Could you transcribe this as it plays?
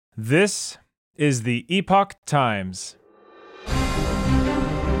This is the Epoch Times.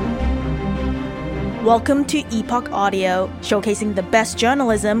 Welcome to Epoch Audio, showcasing the best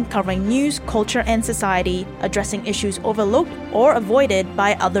journalism covering news, culture, and society, addressing issues overlooked or avoided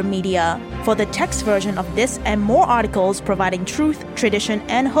by other media. For the text version of this and more articles providing truth, tradition,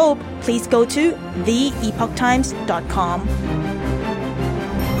 and hope, please go to theepochtimes.com.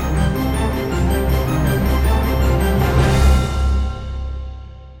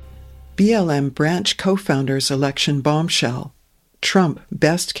 BLM branch co-founders election bombshell. Trump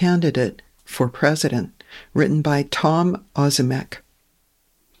best candidate for president, written by Tom Ozimek.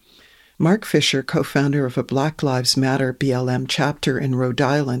 Mark Fisher, co-founder of a Black Lives Matter BLM chapter in Rhode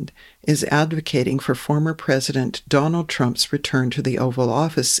Island, is advocating for former President Donald Trump's return to the Oval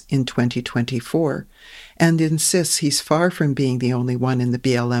Office in 2024, and insists he's far from being the only one in the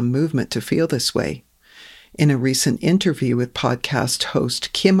BLM movement to feel this way. In a recent interview with podcast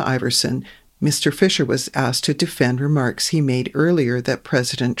host Kim Iverson, Mr. Fisher was asked to defend remarks he made earlier that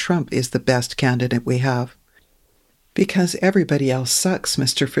President Trump is the best candidate we have. Because everybody else sucks,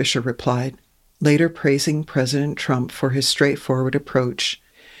 Mr. Fisher replied, later praising President Trump for his straightforward approach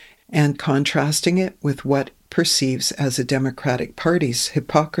and contrasting it with what perceives as the Democratic Party's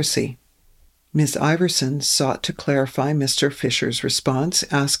hypocrisy. Ms. Iverson sought to clarify Mr. Fisher's response,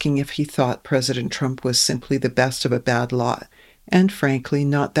 asking if he thought President Trump was simply the best of a bad lot, and frankly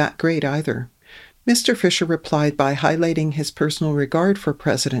not that great either. Mr. Fisher replied by highlighting his personal regard for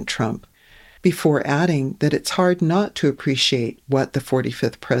President Trump, before adding that it's hard not to appreciate what the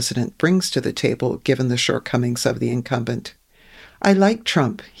 45th president brings to the table given the shortcomings of the incumbent. "I like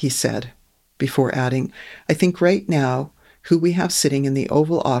Trump," he said, before adding, "I think right now who we have sitting in the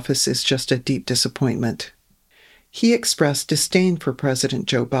Oval Office is just a deep disappointment." He expressed disdain for President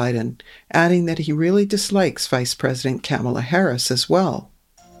Joe Biden, adding that he really dislikes Vice President Kamala Harris as well.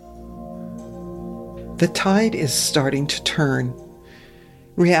 The tide is starting to turn.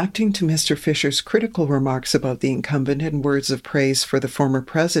 Reacting to Mr. Fisher's critical remarks about the incumbent and words of praise for the former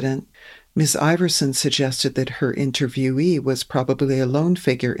president, Ms. Iverson suggested that her interviewee was probably a lone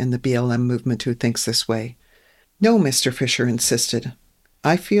figure in the BLM movement who thinks this way. "No," Mr. Fisher insisted.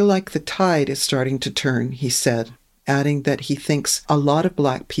 "I feel like the tide is starting to turn," he said, adding that he thinks a lot of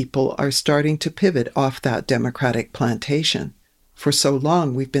Black people are starting to pivot off that Democratic plantation. "For so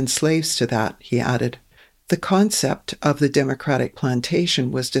long we've been slaves to that," he added. The concept of the Democratic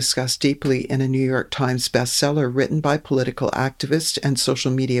plantation was discussed deeply in a New York Times bestseller written by political activist and social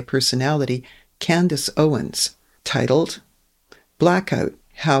media personality Candace Owens, titled "Blackout: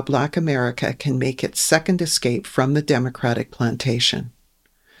 How Black America Can Make Its Second Escape from the Democratic Plantation."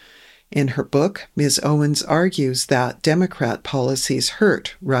 In her book, Ms. Owens argues that Democrat policies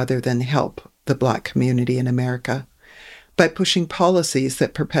hurt rather than help the Black community in America by pushing policies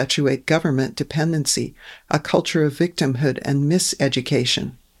that perpetuate government dependency, a culture of victimhood and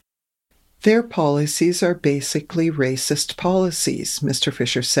miseducation. "Their policies are basically racist policies," Mr.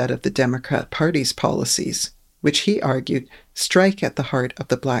 Fisher said of the Democrat Party's policies, which he argued strike at the heart of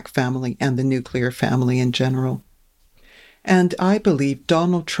the Black family and the nuclear family in general. "And I believe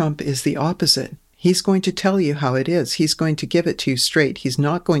Donald Trump is the opposite. He's going to tell you how it is. He's going to give it to you straight. He's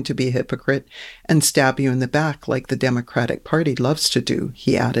not going to be a hypocrite and stab you in the back like the Democratic Party loves to do,"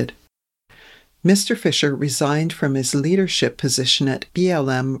 he added. Mr. Fisher resigned from his leadership position at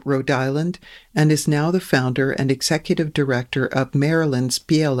BLM Rhode Island and is now the founder and executive director of Maryland's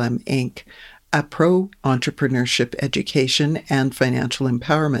BLM Inc., a pro-entrepreneurship education and financial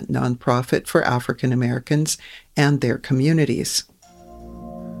empowerment nonprofit for African Americans and their communities.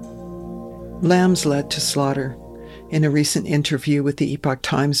 Lambs led to slaughter. In a recent interview with the Epoch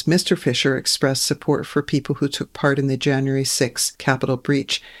Times, Mr. Fisher expressed support for people who took part in the January 6th Capitol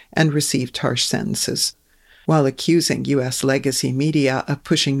breach and received harsh sentences, while accusing U.S. legacy media of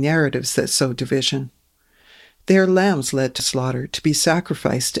pushing narratives that sow division. "Their lambs led to slaughter, to be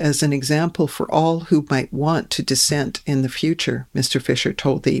sacrificed as an example for all who might want to dissent in the future," Mr. Fisher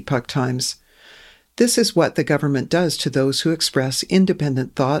told the Epoch Times. "This is what the government does to those who express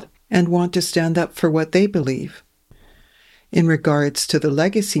independent thought and want to stand up for what they believe." In regards to the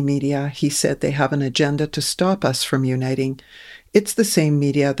legacy media, he said they have an agenda to stop us from uniting. "It's the same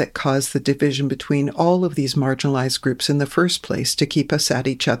media that caused the division between all of these marginalized groups in the first place to keep us at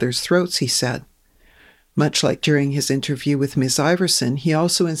each other's throats," he said. Much like during his interview with Ms. Iverson, he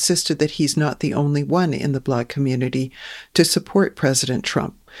also insisted that he's not the only one in the Black community to support President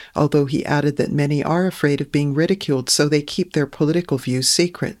Trump, although he added that many are afraid of being ridiculed, so they keep their political views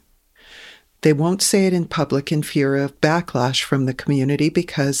secret. They won't say it in public in fear of backlash from the community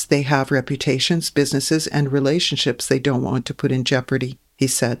because they have reputations, businesses, and relationships they don't want to put in jeopardy, he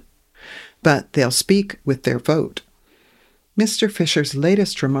said. but they'll speak with their vote. Mr. Fisher's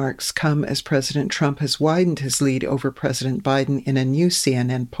latest remarks come as President Trump has widened his lead over President Biden in a new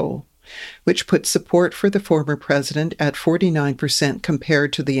CNN poll, which puts support for the former president at 49%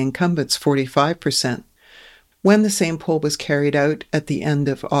 compared to the incumbent's 45%. When the same poll was carried out at the end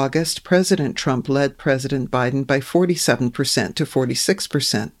of August, President Trump led President Biden by 47% to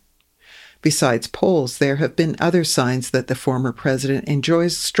 46%. Besides polls, there have been other signs that the former president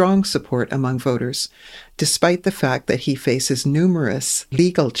enjoys strong support among voters, despite the fact that he faces numerous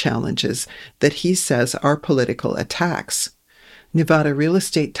legal challenges that he says are political attacks. Nevada real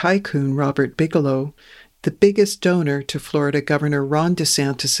estate tycoon Robert Bigelow, the biggest donor to Florida Governor Ron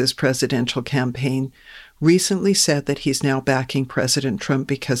DeSantis' presidential campaign, recently said that he's now backing President Trump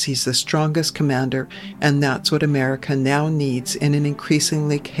because he's the strongest commander, and that's what America now needs in an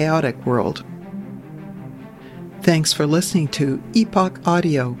increasingly chaotic world. Thanks for listening to Epoch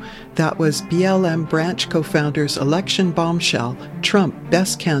Audio. That was BLM branch co-founder's election bombshell, Trump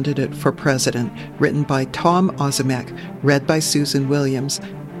Best Candidate for President, written by Tom Ozimek, read by Susan Williams.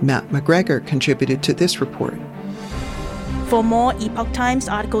 Matt McGregor contributed to this report. For more Epoch Times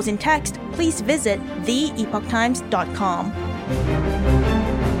articles in text, please visit theepochtimes.com.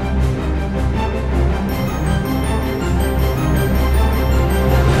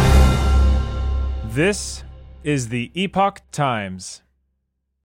 This is the Epoch Times.